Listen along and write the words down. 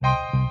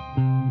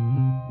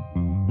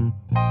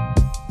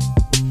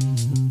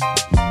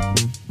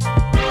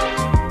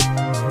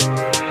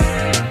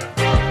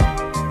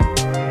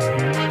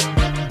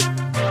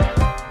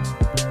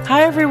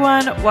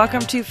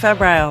Welcome to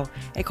Febrile,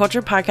 a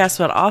culture podcast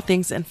about all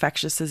things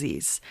infectious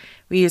disease.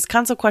 We use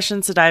consult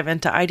questions to dive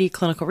into ID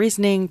clinical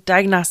reasoning,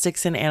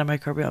 diagnostics, and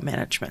antimicrobial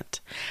management.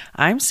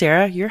 I'm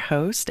Sarah, your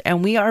host,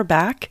 and we are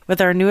back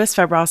with our newest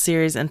Febrile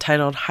series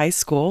entitled High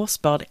School,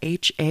 spelled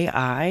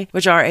HAI,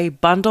 which are a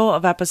bundle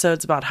of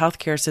episodes about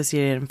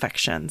healthcare-associated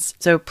infections.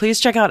 So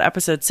please check out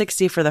episode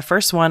 60 for the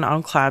first one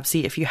on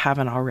CLABSI if you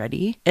haven't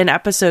already. In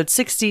episode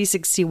 60,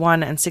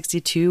 61, and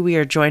 62, we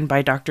are joined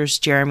by Drs.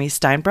 Jeremy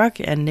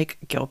Steinbruck and Nick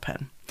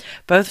Gilpin.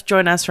 Both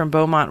join us from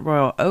Beaumont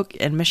Royal Oak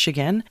in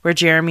Michigan, where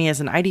Jeremy is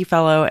an ID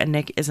fellow and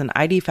Nick is an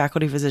ID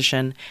faculty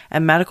physician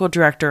and medical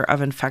director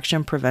of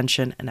infection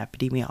prevention and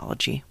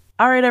epidemiology.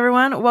 All right,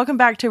 everyone, welcome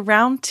back to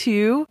round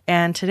 2.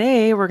 And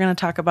today we're going to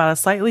talk about a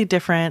slightly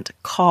different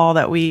call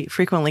that we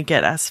frequently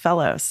get as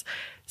fellows.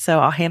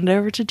 So I'll hand it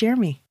over to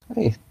Jeremy.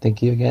 Hey,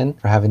 thank you again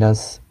for having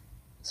us.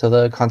 So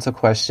the consult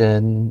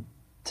question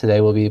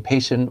today will be: a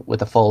patient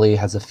with a Foley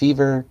has a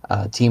fever.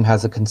 Team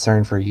has a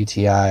concern for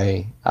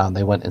UTI.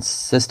 They want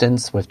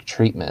assistance with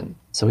treatment.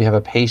 So we have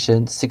a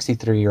patient,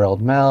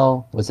 63-year-old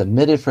male, was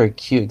admitted for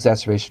acute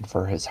exacerbation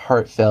for his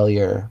heart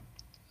failure.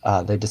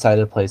 They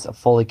decided to place a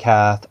Foley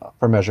cath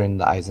for measuring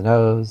the I's and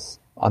O's.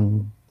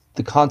 On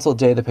the consult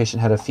day, the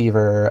patient had a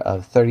fever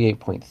of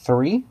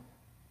 38.3.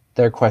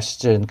 Their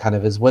question kind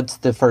of is, what's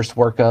the first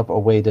workup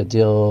or way to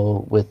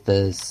deal with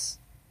this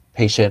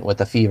patient with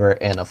a fever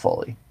and a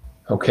Foley?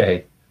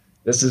 Okay,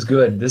 this is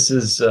good. This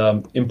is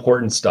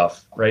important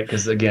stuff, right?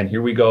 Because again,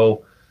 here we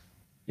go,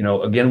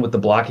 again with the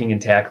blocking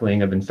and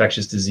tackling of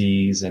infectious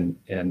disease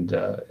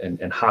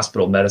and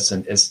hospital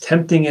medicine. As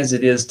tempting as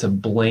it is to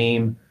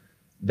blame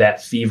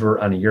that fever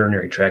on a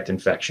urinary tract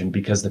infection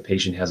because the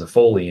patient has a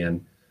Foley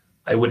in,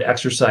 I would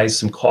exercise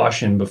some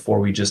caution before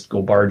we just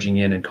go barging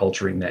in and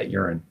culturing that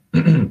urine.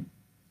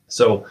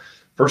 So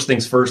first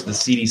things first, the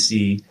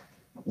CDC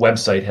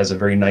website has a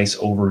very nice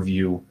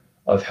overview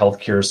of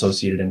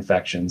healthcare-associated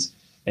infections,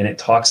 and it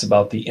talks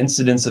about the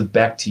incidence of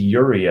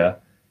bacteriuria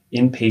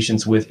in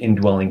patients with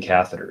indwelling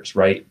catheters,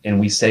 right? And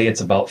we say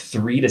it's about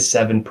 3 to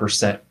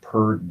 7%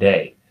 per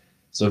day.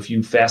 So if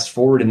you fast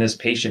forward in this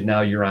patient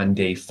now, you're on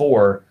day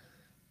 4,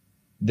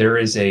 there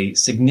is a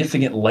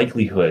significant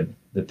likelihood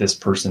that this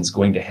person's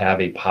going to have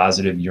a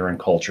positive urine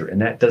culture.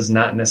 And that does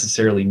not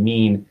necessarily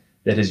mean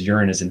that his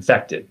urine is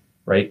infected,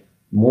 right?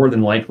 More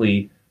than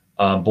likely,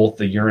 both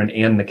the urine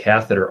and the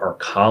catheter are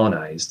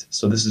colonized.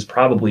 So this is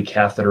probably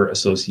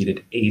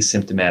catheter-associated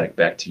asymptomatic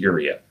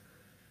bacteria.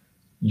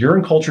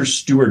 Urine culture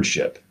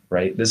stewardship,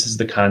 right? This is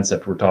the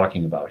concept we're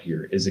talking about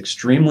here, is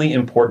extremely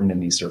important in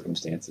these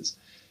circumstances.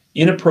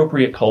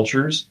 Inappropriate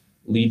cultures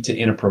lead to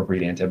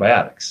inappropriate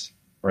antibiotics,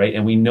 right?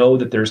 And we know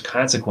that there's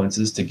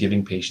consequences to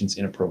giving patients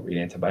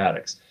inappropriate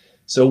antibiotics.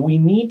 So we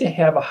need to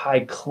have a high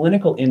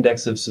clinical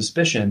index of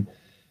suspicion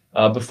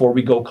before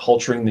we go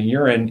culturing the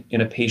urine in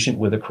a patient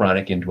with a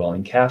chronic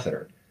indwelling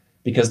catheter,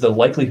 because the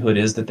likelihood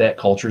is that that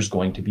culture is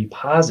going to be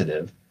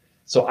positive.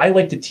 So I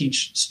like to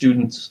teach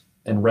students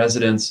and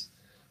residents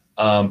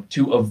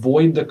to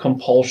avoid the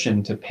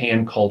compulsion to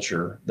pan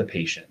culture the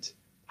patient,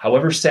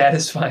 however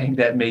satisfying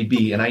that may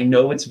be. And I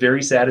know it's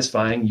very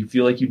satisfying. You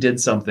feel like you did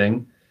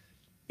something.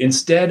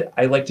 Instead,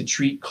 I like to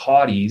treat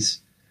CAUTIs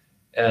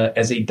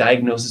as a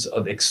diagnosis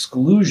of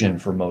exclusion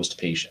for most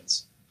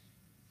patients.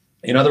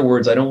 In other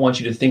words, I don't want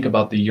you to think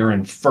about the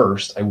urine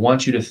first. I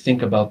want you to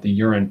think about the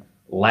urine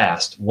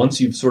last.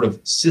 Once you've sort of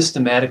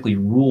systematically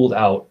ruled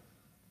out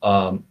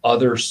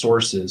other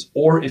sources,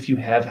 or if you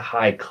have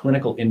high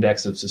clinical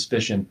index of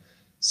suspicion,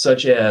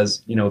 such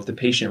as, if the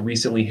patient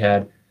recently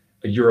had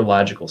a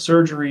urological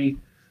surgery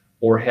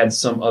or had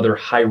some other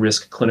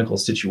high-risk clinical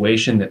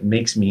situation that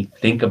makes me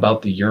think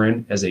about the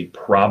urine as a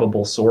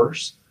probable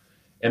source.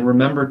 And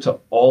remember to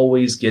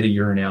always get a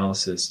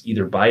urinalysis,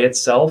 either by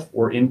itself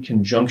or in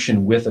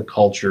conjunction with a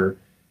culture,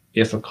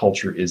 if a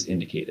culture is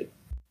indicated.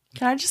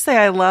 Can I just say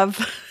I love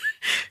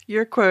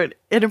your quote,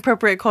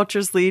 inappropriate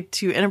cultures lead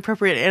to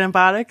inappropriate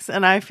antibiotics,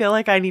 and I feel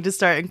like I need to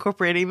start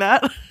incorporating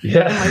that in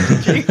my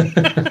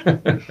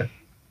teaching.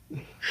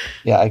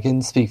 Yeah, I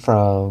can speak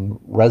from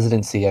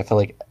residency. I feel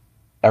like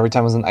every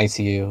time I was in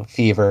ICU,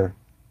 fever,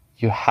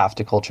 you have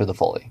to culture the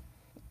Foley.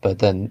 But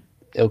then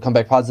it'll come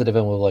back positive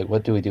and we're like,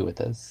 what do we do with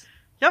this?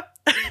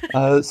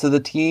 Yep. So the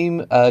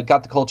team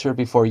got the culture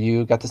before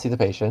you got to see the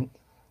patient.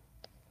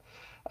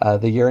 The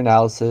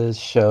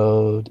urinalysis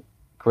showed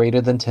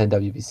greater than 10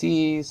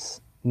 WBCs,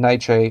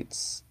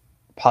 nitrates,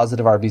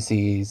 positive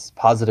RBCs,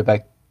 positive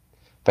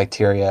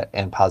bacteria,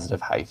 and positive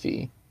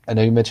hyphae. I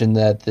know you mentioned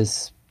that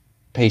this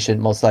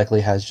patient most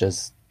likely has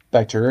just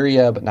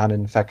bacteriuria, but not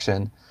an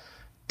infection.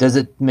 Does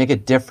it make a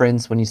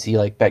difference when you see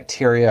like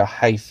bacteria,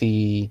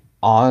 hyphae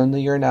on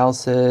the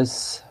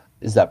urinalysis?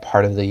 Is that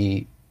part of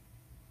the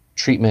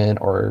treatment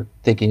or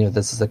thinking of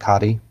this as a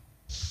CAUTI?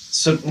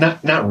 So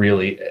not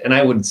really. And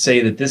I would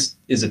say that this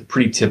is a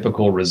pretty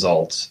typical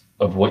result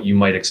of what you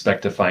might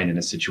expect to find in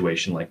a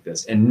situation like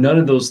this. And none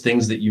of those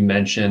things that you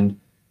mentioned,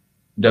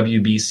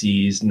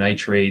 WBCs,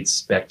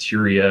 nitrates,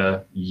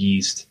 bacteria,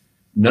 yeast,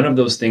 none of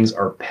those things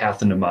are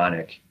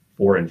pathognomonic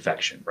for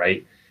infection,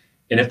 right?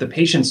 And if the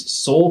patient's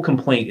sole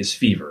complaint is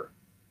fever,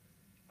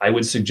 I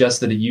would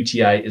suggest that a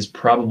UTI is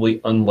probably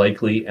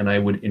unlikely, and I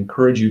would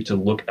encourage you to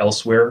look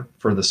elsewhere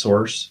for the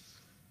source.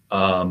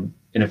 And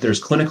if there's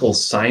clinical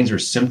signs or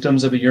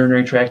symptoms of a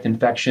urinary tract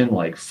infection,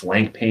 like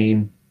flank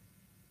pain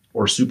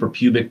or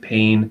suprapubic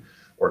pain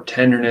or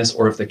tenderness,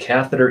 or if the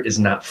catheter is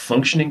not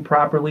functioning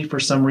properly for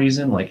some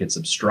reason, like it's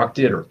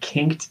obstructed or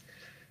kinked,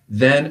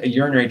 then a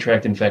urinary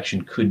tract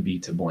infection could be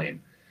to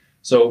blame.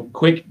 So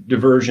quick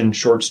diversion,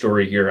 short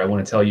story here. I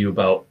want to tell you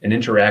about an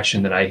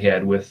interaction that I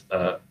had with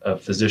a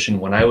physician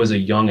when I was a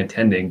young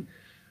attending.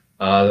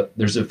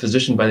 There's a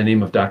physician by the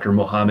name of Dr.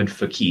 Mohammed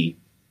Faqih,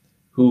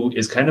 who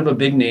is kind of a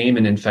big name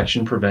in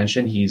infection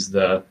prevention. He's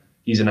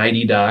an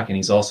ID doc, and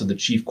he's also the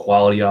chief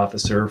quality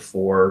officer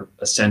for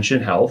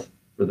Ascension Health,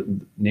 for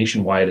the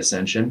nationwide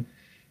Ascension.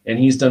 And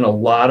he's done a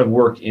lot of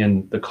work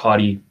in the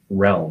CAUTI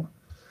realm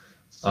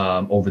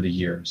over the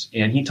years.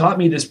 And he taught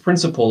me this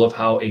principle of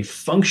how a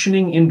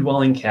functioning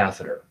indwelling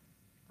catheter,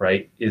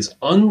 right, is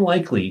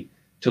unlikely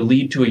to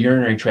lead to a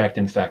urinary tract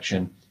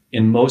infection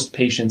in most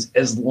patients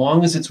as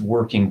long as it's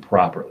working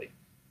properly.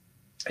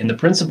 And the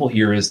principle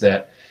here is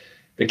that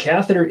the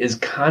catheter is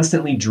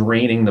constantly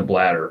draining the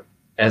bladder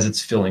as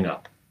it's filling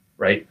up,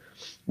 right?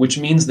 Which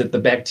means that the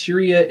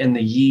bacteria and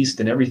the yeast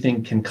and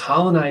everything can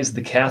colonize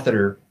the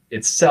catheter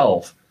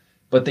itself,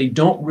 but they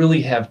don't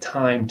really have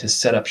time to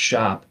set up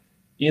shop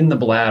in the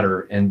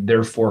bladder and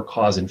therefore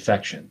cause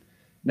infection.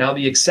 Now,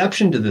 the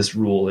exception to this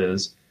rule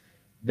is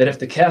that if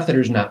the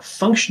catheter is not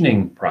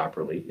functioning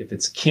properly, if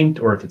it's kinked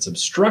or if it's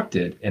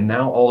obstructed, and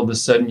now all of a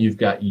sudden you've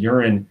got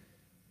urine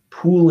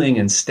pooling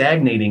and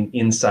stagnating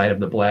inside of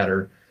the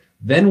bladder,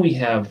 then we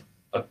have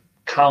a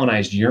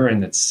colonized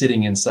urine that's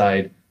sitting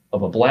inside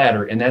of a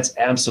bladder, and that's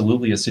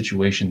absolutely a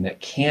situation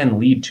that can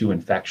lead to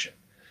infection.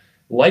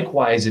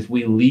 Likewise, if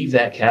we leave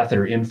that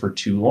catheter in for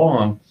too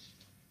long,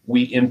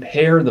 we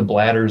impair the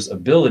bladder's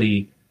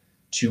ability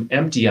to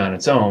empty on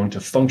its own, to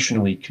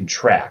functionally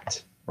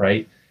contract,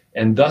 right?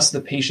 And thus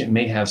the patient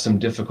may have some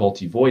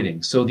difficulty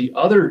voiding. So the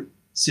other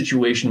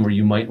situation where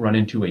you might run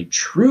into a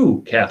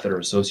true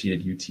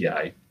catheter-associated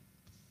UTI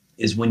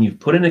is when you've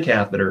put in a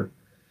catheter,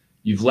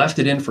 you've left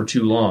it in for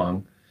too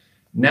long,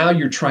 now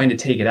you're trying to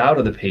take it out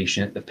of the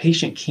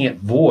patient can't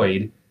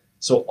void,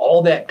 so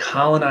all that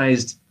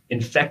colonized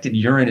infected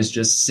urine is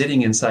just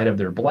sitting inside of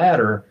their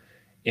bladder,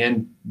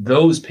 and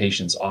those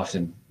patients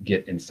often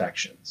get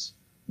infections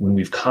when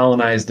we've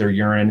colonized their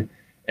urine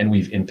and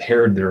we've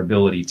impaired their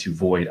ability to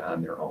void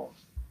on their own.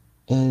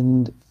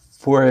 And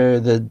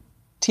for the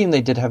team,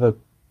 they did have a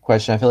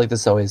question. I feel like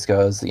this always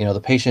goes,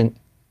 the patient,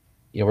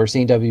 we're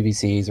seeing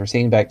WBCs, we're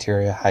seeing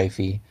bacteria,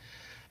 hyphae.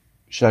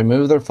 Should I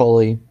move their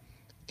Foley,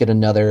 get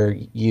another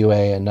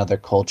UA, another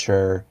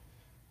culture,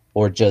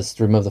 or just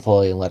remove the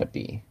Foley and let it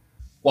be?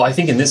 Well, I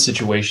think in this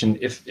situation,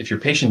 if your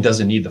patient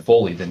doesn't need the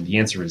Foley, then the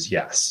answer is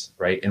yes,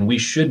 right? And we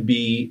should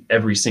be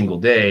every single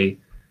day,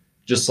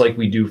 just like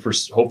we do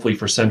hopefully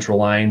for central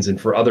lines and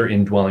for other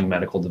indwelling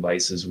medical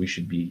devices, we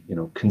should be,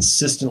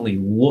 consistently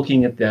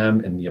looking at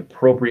them and the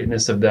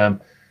appropriateness of them.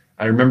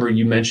 I remember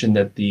you mentioned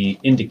that the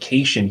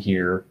indication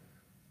here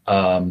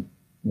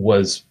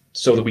was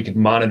so that we could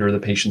monitor the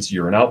patient's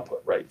urine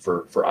output, right,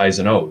 for I's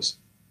and O's.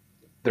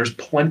 There's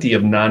plenty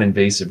of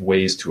non-invasive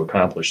ways to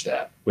accomplish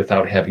that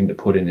without having to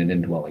put in an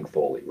indwelling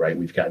Foley, right?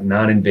 We've got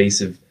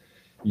non-invasive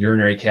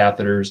urinary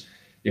catheters.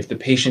 If the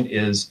patient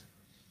is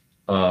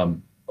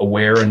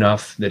aware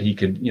enough that he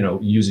could,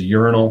 use a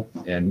urinal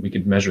and we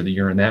could measure the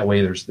urine that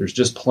way, there's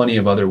just plenty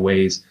of other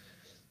ways.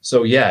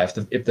 So yeah,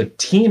 if the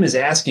team is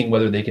asking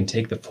whether they can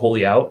take the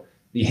Foley out,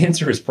 the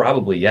answer is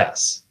probably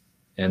yes,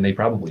 and they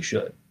probably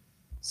should.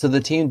 So the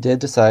team did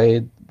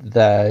decide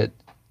that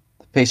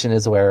the patient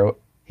is aware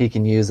he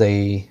can use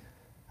a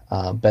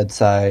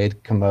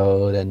bedside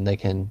commode and they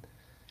can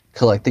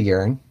collect the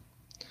urine.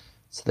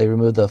 So they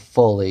removed the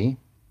Foley,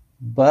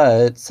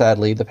 but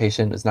sadly the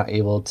patient is not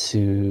able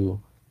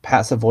to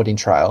pass a voiding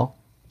trial.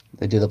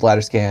 They do the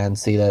bladder scan,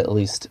 see that at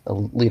least a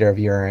liter of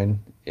urine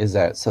is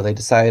that. So they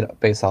decide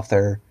based off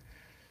their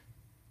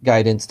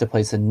guidance to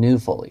place a new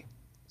Foley.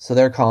 So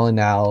they're calling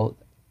now,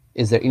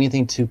 is there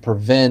anything to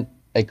prevent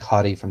a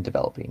CAUTI from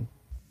developing?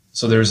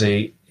 So there's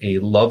a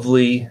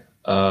lovely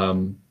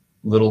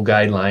little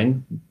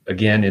guideline.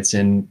 Again, it's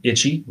in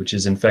ICHE, which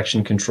is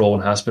Infection Control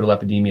and Hospital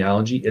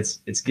Epidemiology.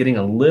 It's getting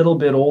a little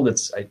bit old.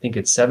 I think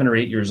it's 7 or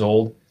 8 years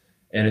old,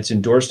 and it's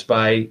endorsed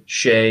by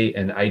SHEA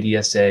and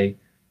IDSA.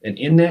 And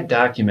in that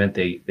document,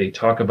 they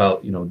talk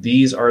about,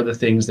 these are the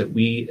things that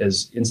we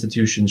as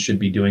institutions should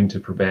be doing to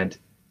prevent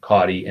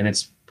CAUTI. And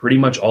it's pretty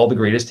much all the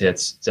greatest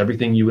hits. It's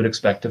everything you would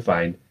expect to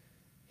find.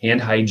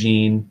 Hand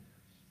hygiene,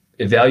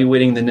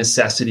 evaluating the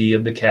necessity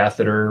of the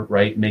catheter,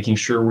 right? Making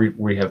sure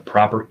we have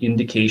proper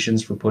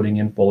indications for putting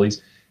in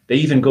Foleys. They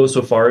even go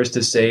so far as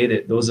to say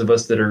that those of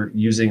us that are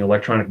using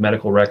electronic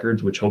medical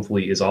records, which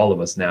hopefully is all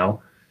of us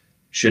now,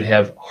 should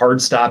have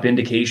hard stop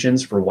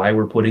indications for why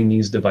we're putting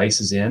these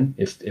devices in,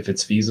 if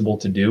it's feasible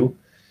to do.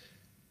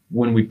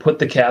 When we put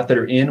the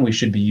catheter in, we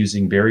should be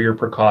using barrier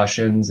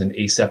precautions and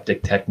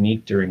aseptic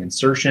technique during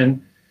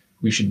insertion.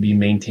 We should be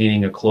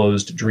maintaining a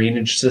closed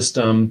drainage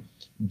system.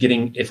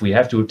 If we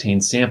have to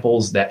obtain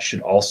samples, that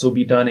should also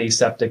be done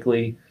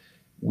aseptically.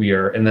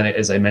 And then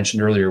as I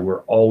mentioned earlier,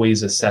 we're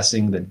always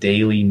assessing the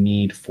daily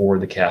need for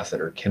the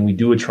catheter. Can we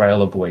do a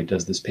trial avoid?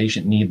 Does this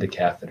patient need the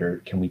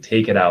catheter? Can we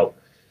take it out?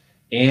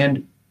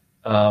 And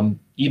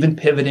even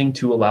pivoting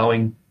to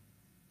allowing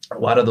a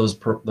lot of those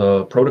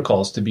the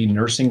protocols to be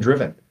nursing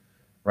driven,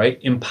 right?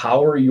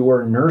 Empower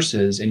your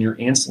nurses and your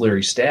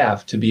ancillary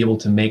staff to be able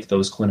to make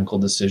those clinical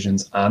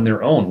decisions on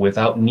their own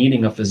without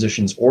needing a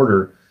physician's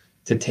order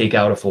to take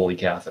out a Foley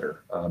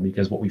catheter.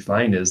 Because what we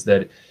find is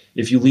that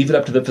if you leave it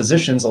up to the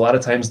physicians, a lot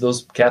of times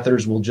those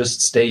catheters will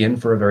just stay in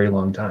for a very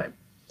long time.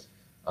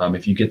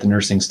 If you get the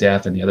nursing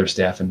staff and the other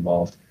staff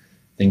involved,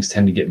 things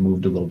tend to get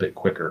moved a little bit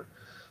quicker.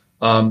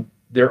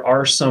 There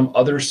are some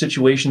other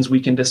situations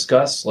we can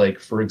discuss, like,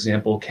 for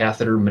example,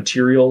 catheter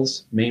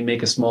materials may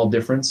make a small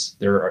difference.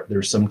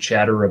 There's some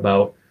chatter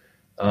about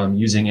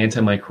using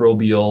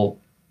antimicrobial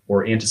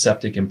or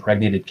antiseptic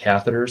impregnated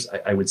catheters.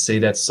 I would say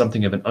that's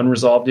something of an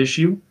unresolved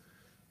issue.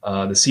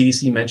 The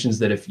CDC mentions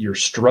that if you're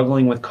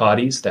struggling with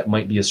CAUTIs, that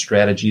might be a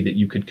strategy that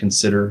you could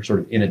consider sort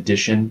of in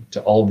addition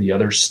to all the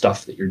other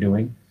stuff that you're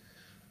doing.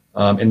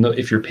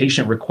 If your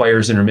patient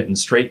requires intermittent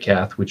straight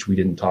cath, which we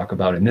didn't talk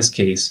about in this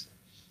case,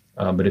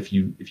 but if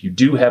you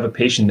do have a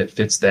patient that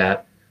fits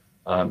that,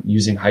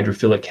 using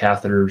hydrophilic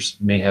catheters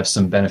may have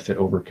some benefit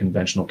over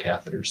conventional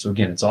catheters. So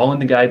again, it's all in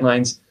the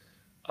guidelines.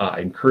 I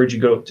encourage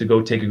you to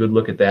go take a good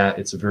look at that.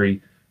 It's a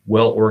very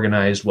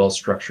well-organized,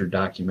 well-structured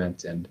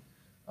document, and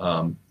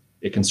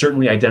it can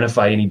certainly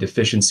identify any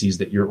deficiencies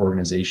that your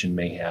organization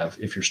may have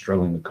if you're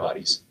struggling with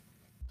CAUTIs.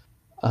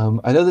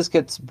 I know this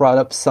gets brought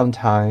up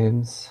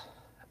sometimes.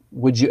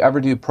 Would you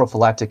ever do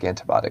prophylactic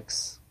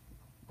antibiotics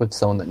with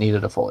someone that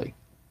needed a Foley?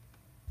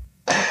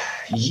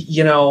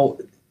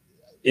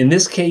 In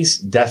this case,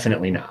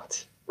 definitely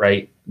not,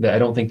 right? I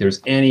don't think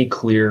there's any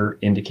clear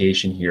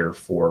indication here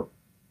for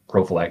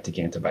prophylactic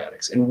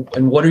antibiotics. And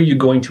what are you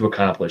going to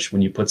accomplish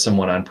when you put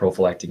someone on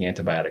prophylactic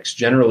antibiotics?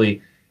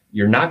 Generally,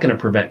 you're not going to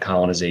prevent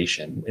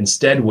colonization.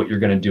 Instead, what you're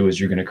going to do is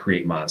you're going to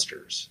create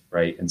monsters,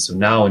 right? And so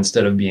now,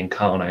 instead of being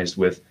colonized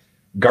with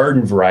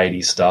garden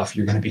variety stuff,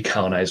 you're going to be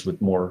colonized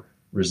with more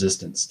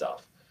resistant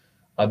stuff.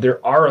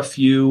 There are a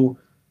few,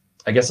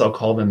 I guess I'll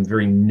call them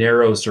very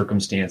narrow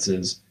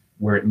circumstances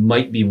where it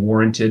might be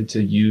warranted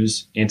to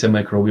use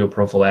antimicrobial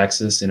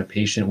prophylaxis in a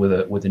patient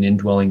with an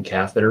indwelling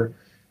catheter.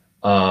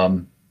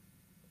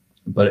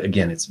 But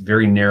again, it's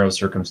very narrow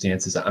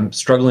circumstances. I'm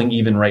struggling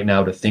even right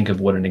now to think of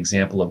what an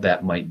example of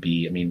that might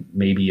be. I mean,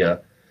 maybe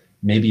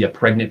a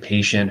pregnant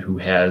patient who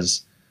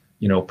has,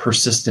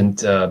 persistent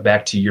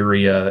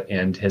bacteriuria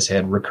and has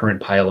had recurrent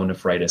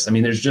pyelonephritis. I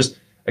mean, there's just,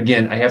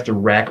 again, I have to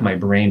rack my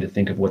brain to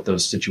think of what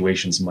those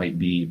situations might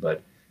be,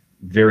 but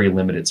very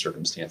limited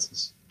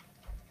circumstances.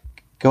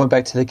 Going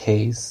back to the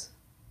case,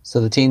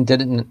 so the team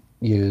didn't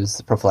use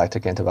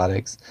prophylactic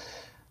antibiotics,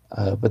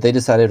 but they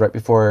decided right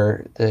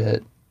before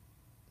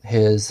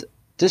his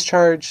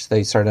discharge,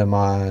 they started him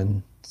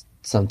on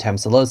some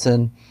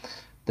tamsulosin,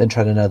 then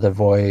tried another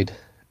void,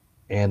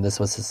 and this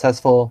was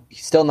successful.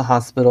 He's still in the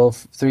hospital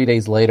 3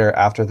 days later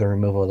after the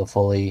removal of the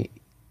Foley,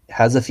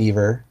 has a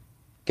fever,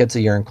 gets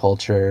a urine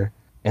culture,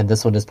 and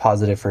this one is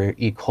positive for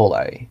E.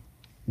 coli.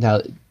 Now,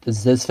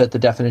 does this fit the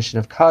definition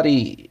of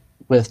CAUTI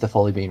with the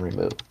Foley being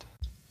removed?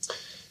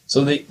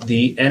 So the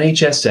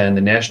NHSN,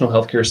 the National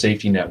Healthcare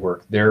Safety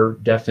Network, their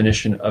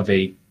definition of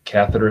a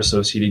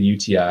catheter-associated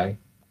UTI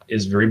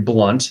is very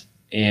blunt,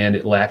 and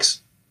it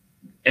lacks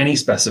any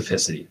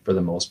specificity for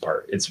the most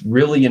part. It's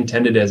really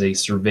intended as a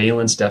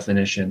surveillance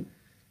definition,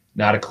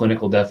 not a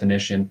clinical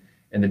definition.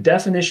 And the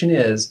definition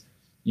is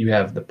you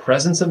have the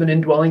presence of an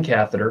indwelling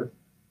catheter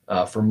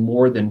for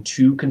more than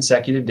 2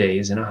 consecutive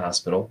days in a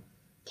hospital,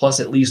 plus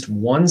at least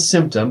one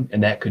symptom,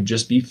 and that could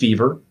just be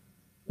fever,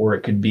 or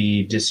it could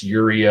be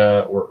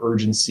dysuria or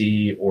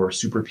urgency or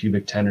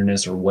suprapubic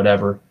tenderness or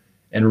whatever.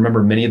 And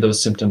remember, many of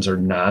those symptoms are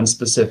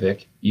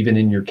non-specific. Even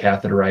in your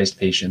catheterized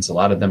patients, a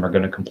lot of them are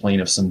going to complain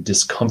of some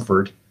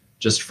discomfort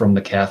just from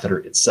the catheter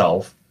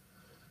itself,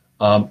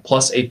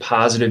 plus a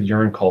positive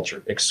urine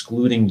culture,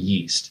 excluding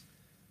yeast.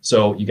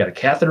 So you got a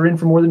catheter in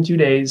for more than 2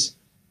 days,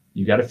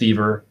 you got a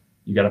fever,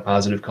 you got a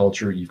positive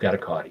culture, you've got a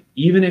CAUTI.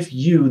 Even if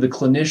you, the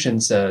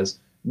clinician, says,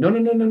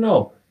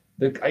 no,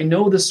 I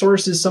know the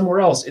source is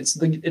somewhere else. It's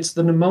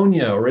the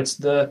pneumonia or it's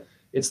the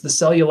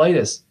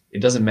cellulitis.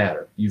 It doesn't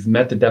matter. You've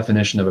met the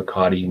definition of a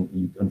CAUTI, and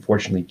you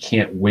unfortunately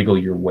can't wiggle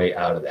your way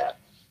out of that.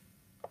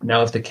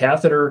 Now, if the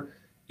catheter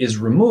is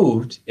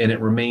removed and it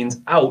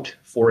remains out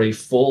for a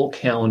full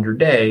calendar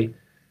day,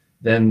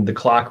 then the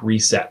clock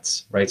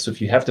resets, right? So if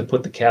you have to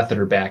put the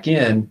catheter back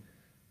in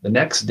the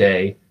next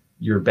day,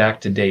 you're back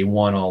to day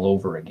one all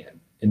over again.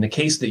 In the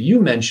case that you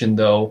mentioned,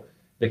 though,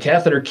 the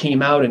catheter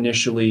came out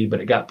initially,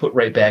 but it got put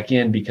right back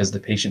in because the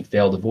patient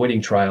failed a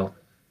voiding trial.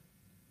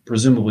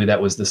 Presumably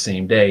that was the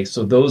same day.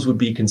 So those would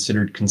be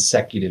considered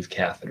consecutive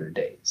catheter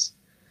days.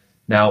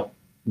 Now,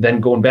 then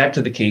going back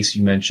to the case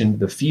you mentioned,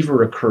 the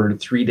fever occurred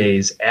 3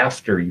 days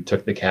after you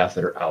took the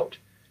catheter out.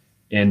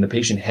 and the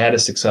patient had a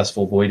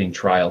successful voiding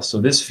trial.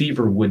 So this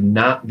fever would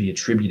not be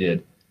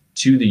attributed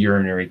to the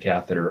urinary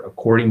catheter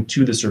according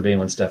to the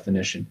surveillance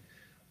definition.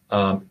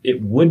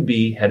 It would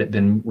be, had it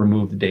been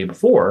removed the day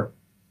before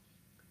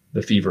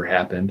the fever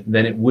happened,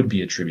 then it would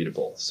be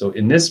attributable. So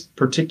in this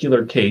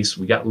particular case,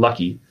 we got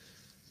lucky,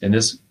 and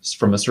this,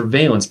 from a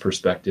surveillance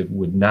perspective,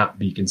 would not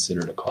be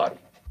considered a CAUTI.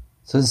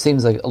 So it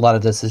seems like a lot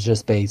of this is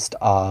just based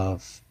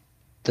off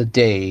the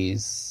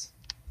days.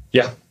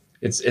 Yeah,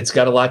 it's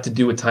got a lot to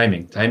do with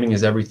timing. Timing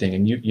is everything.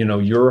 And you know,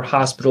 your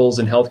hospitals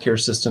and healthcare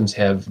systems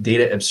have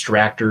data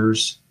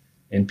abstractors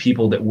and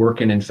people that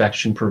work in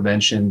infection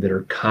prevention that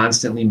are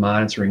constantly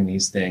monitoring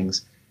these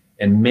things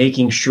and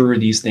making sure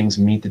these things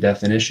meet the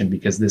definition,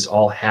 because this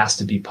all has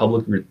to be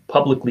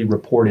publicly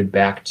reported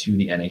back to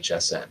the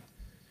NHSN.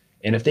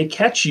 And if they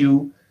catch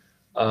you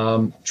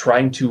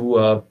trying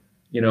to,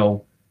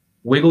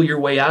 wiggle your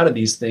way out of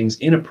these things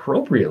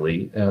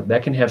inappropriately,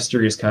 that can have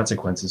serious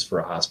consequences for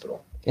a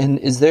hospital. And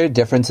is there a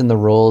difference in the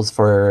rules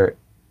for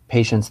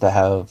patients that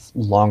have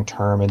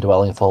long-term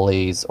indwelling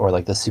Foleys or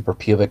like the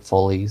suprapubic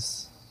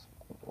Foleys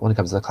when it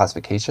comes to the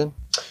classification?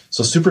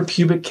 So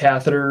suprapubic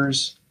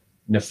catheters,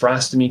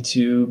 nephrostomy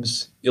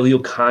tubes,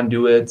 ileal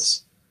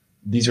conduits,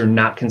 these are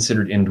not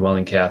considered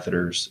indwelling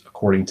catheters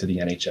according to the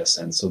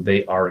NHSN, so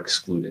they are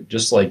excluded.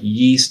 Just like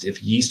yeast,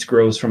 if yeast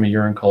grows from a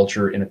urine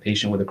culture in a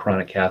patient with a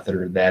chronic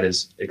catheter, that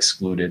is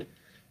excluded.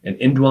 An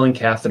indwelling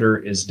catheter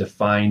is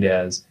defined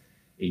as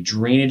a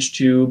drainage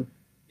tube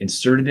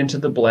inserted into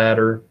the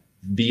bladder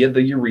via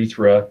the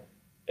urethra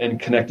and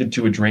connected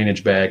to a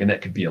drainage bag, and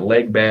that could be a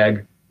leg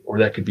bag or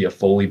that could be a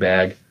Foley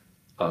bag,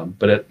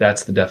 but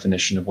that's the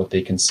definition of what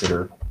they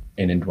consider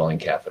an indwelling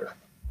catheter.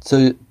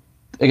 So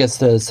I guess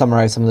to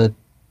summarize some of the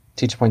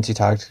teacher points you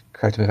talked,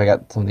 correct me if I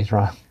got some of these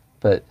wrong,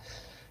 but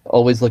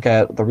always look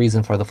at the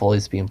reason for the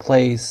Foleys being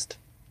placed,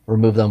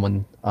 remove them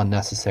when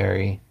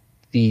unnecessary.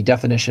 The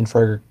definition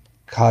for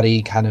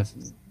CAUTI, kind of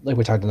like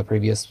we talked in the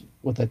previous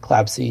with the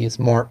CLABSI, is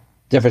more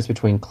difference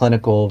between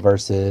clinical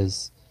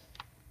versus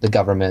the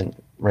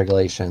government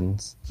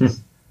regulations.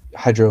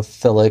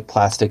 Hydrophilic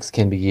plastics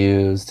can be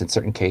used in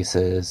certain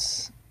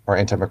cases, or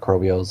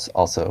antimicrobials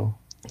also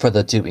for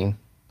the tubing.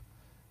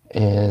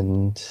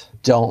 And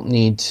don't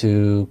need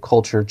to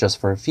culture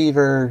just for a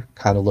fever,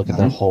 kind of look at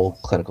the whole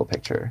clinical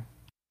picture.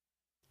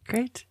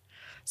 Great.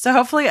 So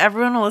hopefully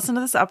everyone will listen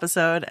to this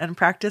episode and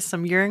practice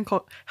some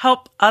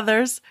help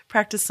others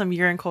practice some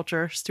urine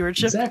culture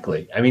stewardship.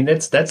 Exactly. I mean,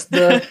 that's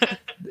the,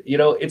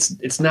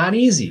 it's not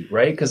easy,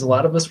 right? Because a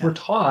lot of us were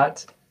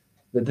taught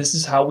that this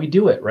is how we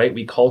do it, right?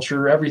 We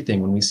culture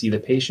everything when we see the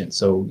patient.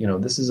 So,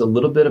 this is a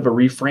little bit of a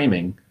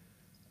reframing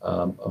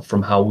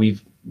from how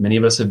many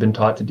of us have been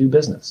taught to do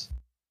business.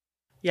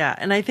 Yeah.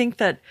 And I think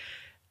that,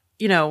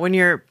 when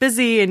you're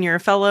busy and you're a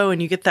fellow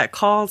and you get that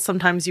call,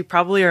 sometimes you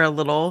probably are a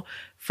little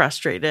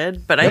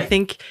frustrated. But I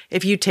think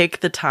if you take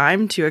the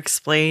time to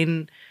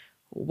explain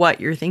what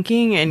you're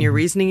thinking and your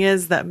reasoning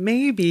is, that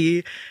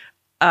maybe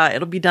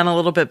it'll be done a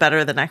little bit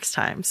better the next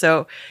time.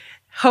 So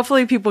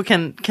hopefully people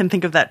can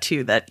think of that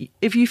too, that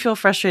if you feel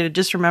frustrated,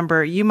 just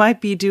remember you might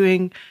be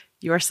doing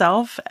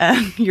yourself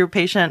and your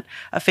patient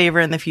a favor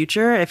in the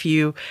future if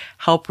you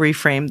help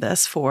reframe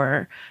this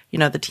for,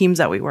 the teams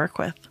that we work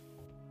with.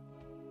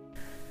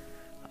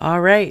 All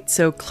right,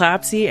 so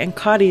CLABSI and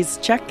CAUTIs,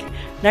 check.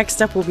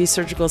 Next up will be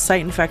surgical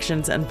site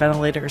infections and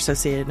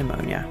ventilator-associated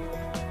pneumonia.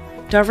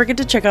 Don't forget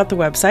to check out the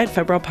website,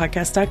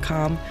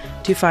 febrilepodcast.com,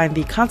 to find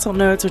the consult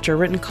notes, which are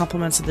written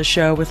compliments of the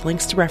show with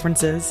links to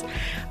references.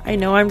 I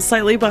know I'm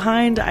slightly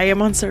behind. I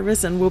am on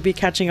service and we'll be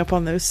catching up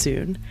on those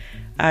soon.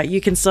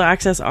 You can still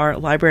access our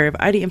library of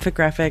ID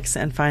infographics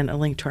and find a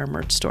link to our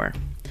merch store.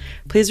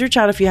 Please reach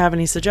out if you have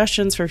any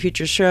suggestions for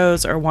future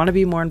shows or want to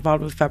be more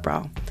involved with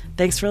Febrile.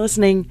 Thanks for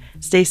listening.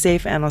 Stay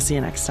safe, and I'll see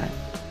you next time.